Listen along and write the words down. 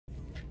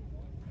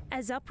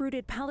As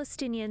uprooted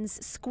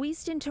Palestinians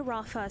squeezed into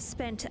Rafah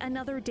spent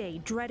another day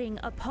dreading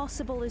a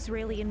possible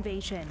Israeli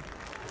invasion.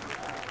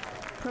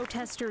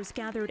 Protesters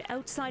gathered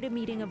outside a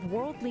meeting of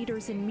world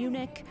leaders in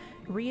Munich,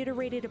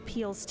 reiterated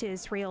appeals to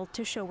Israel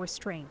to show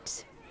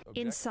restraint.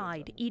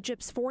 Inside,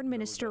 Egypt's foreign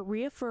minister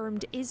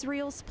reaffirmed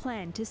Israel's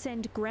plan to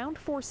send ground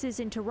forces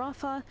into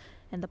Rafah,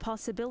 and the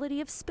possibility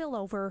of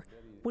spillover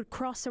would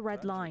cross a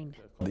red line.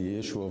 The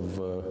issue of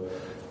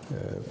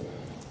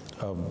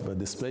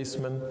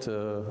displacement,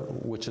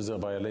 which is a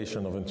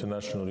violation of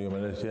international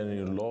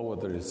humanitarian law,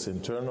 whether it's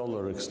internal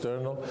or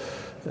external,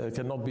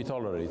 cannot be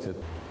tolerated.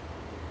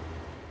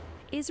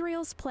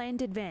 Israel's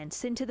planned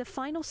advance into the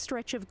final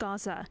stretch of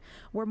Gaza,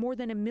 where more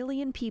than 1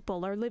 million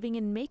people are living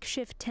in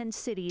makeshift tent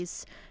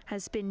cities,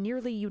 has been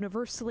nearly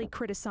universally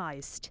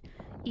criticized.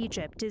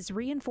 Egypt is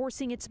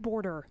reinforcing its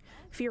border,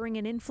 fearing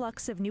an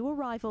influx of new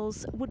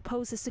arrivals would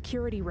pose a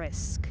security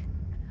risk.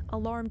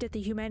 Alarmed at the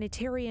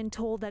humanitarian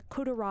toll that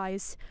could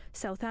arise,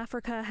 South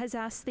Africa has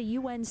asked the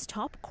UN's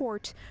top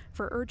court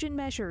for urgent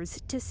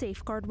measures to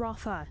safeguard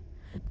Rafah.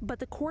 But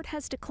the court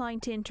has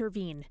declined to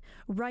intervene,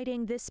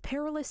 writing this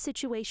perilous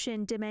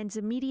situation demands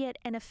immediate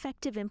and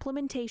effective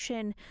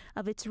implementation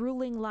of its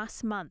ruling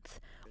last month,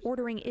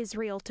 ordering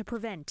Israel to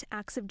prevent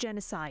acts of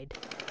genocide.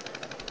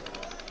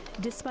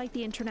 Despite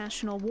the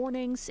international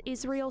warnings,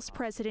 Israel's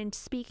president,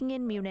 speaking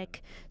in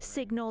Munich,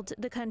 signaled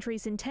the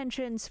country's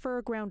intentions for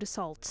a ground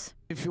assault.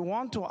 If you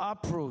want to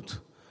uproot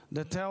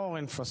the terror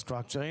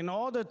infrastructure in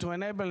order to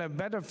enable a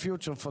better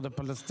future for the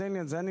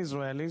Palestinians and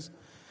Israelis,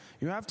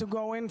 you have to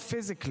go in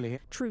physically.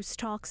 Truce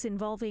talks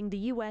involving the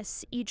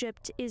U.S.,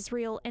 Egypt,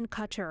 Israel, and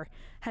Qatar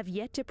have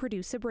yet to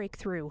produce a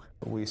breakthrough.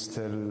 We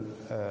still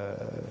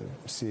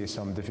see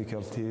some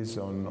difficulties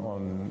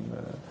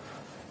on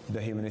the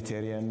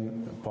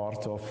humanitarian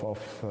part of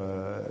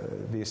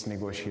these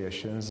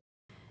negotiations.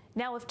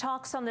 Now, if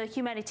talks on the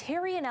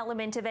humanitarian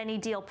element of any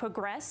deal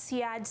progress,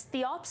 he adds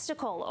the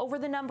obstacle over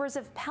the numbers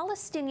of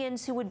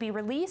Palestinians who would be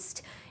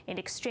released in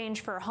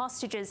exchange for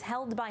hostages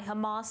held by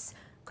Hamas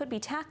could be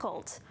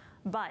tackled.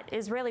 But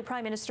Israeli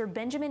Prime Minister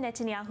Benjamin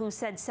Netanyahu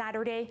said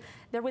Saturday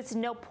there was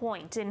no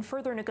point in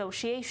further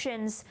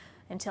negotiations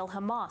until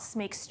Hamas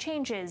makes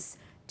changes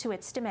to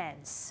its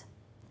demands.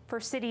 For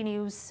City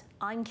News,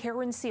 I'm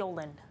Caryn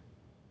Ceolin.